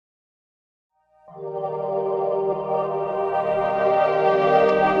Hey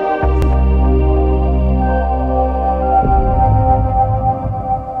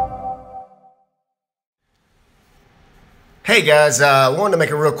guys, I wanted to make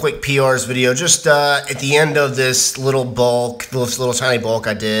a real quick PRs video just at the end of this little bulk, this little tiny bulk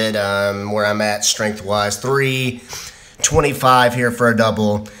I did where I'm at strength-wise. 325 here for a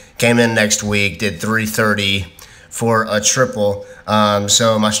double, came in next week, did 330 for a triple.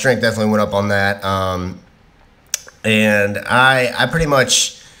 So my strength definitely went up on that. And I pretty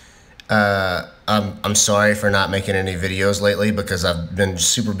much, I'm sorry for not making any videos lately because I've been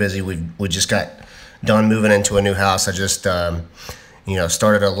super busy. We just got done moving into a new house. I just, you know,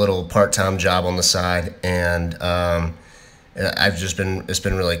 started a little part-time job on the side, and it's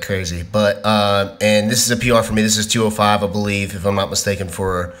been really crazy. But, and this is a PR for me. This is 205, I believe, if I'm not mistaken,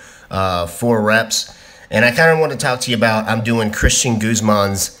 for 4 reps. And I kind of want to talk to you about, I'm doing Christian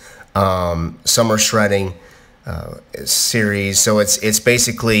Guzman's summer shredding series. So it's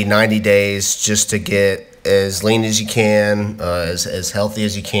basically 90 days just to get as lean as you can, as healthy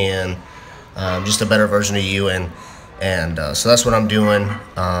as you can. Just a better version of you, and so that's what I'm doing.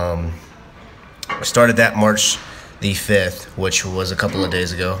 Started that March the 5th, which was a couple of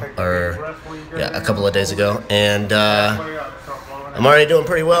days ago, and I'm already doing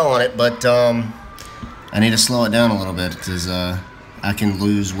pretty well on it, but I need to slow it down a little bit because I can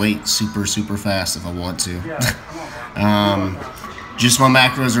lose weight super fast if I want to. Just my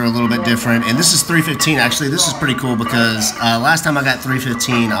macros are a little bit different, and this is 315. Actually, this is pretty cool because last time I got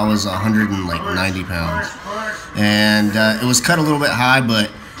 315, I was 190 pounds, and it was cut a little bit high, but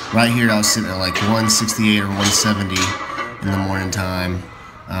right here I was sitting at like 168 or 170 in the morning time,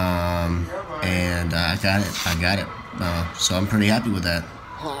 and I got it. So I'm pretty happy with that.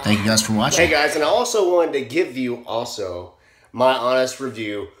 Thank you guys for watching. Hey guys, and I also wanted to give you my honest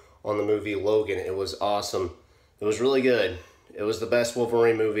review on the movie Logan. It was awesome. It was really good. It was the best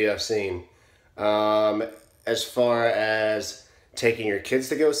Wolverine movie I've seen. As far as taking your kids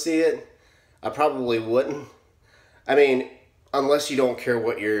to go see it, I probably wouldn't. I mean, unless you don't care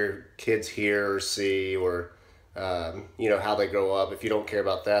what your kids hear or see, or you know, how they grow up. If you don't care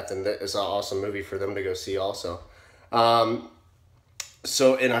about that, then it's an awesome movie for them to go see also.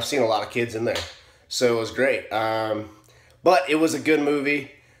 So, and I've seen a lot of kids in there, so it was great. But it was a good movie.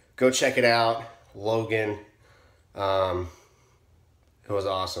 Go check it out, Logan. It was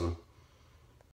awesome.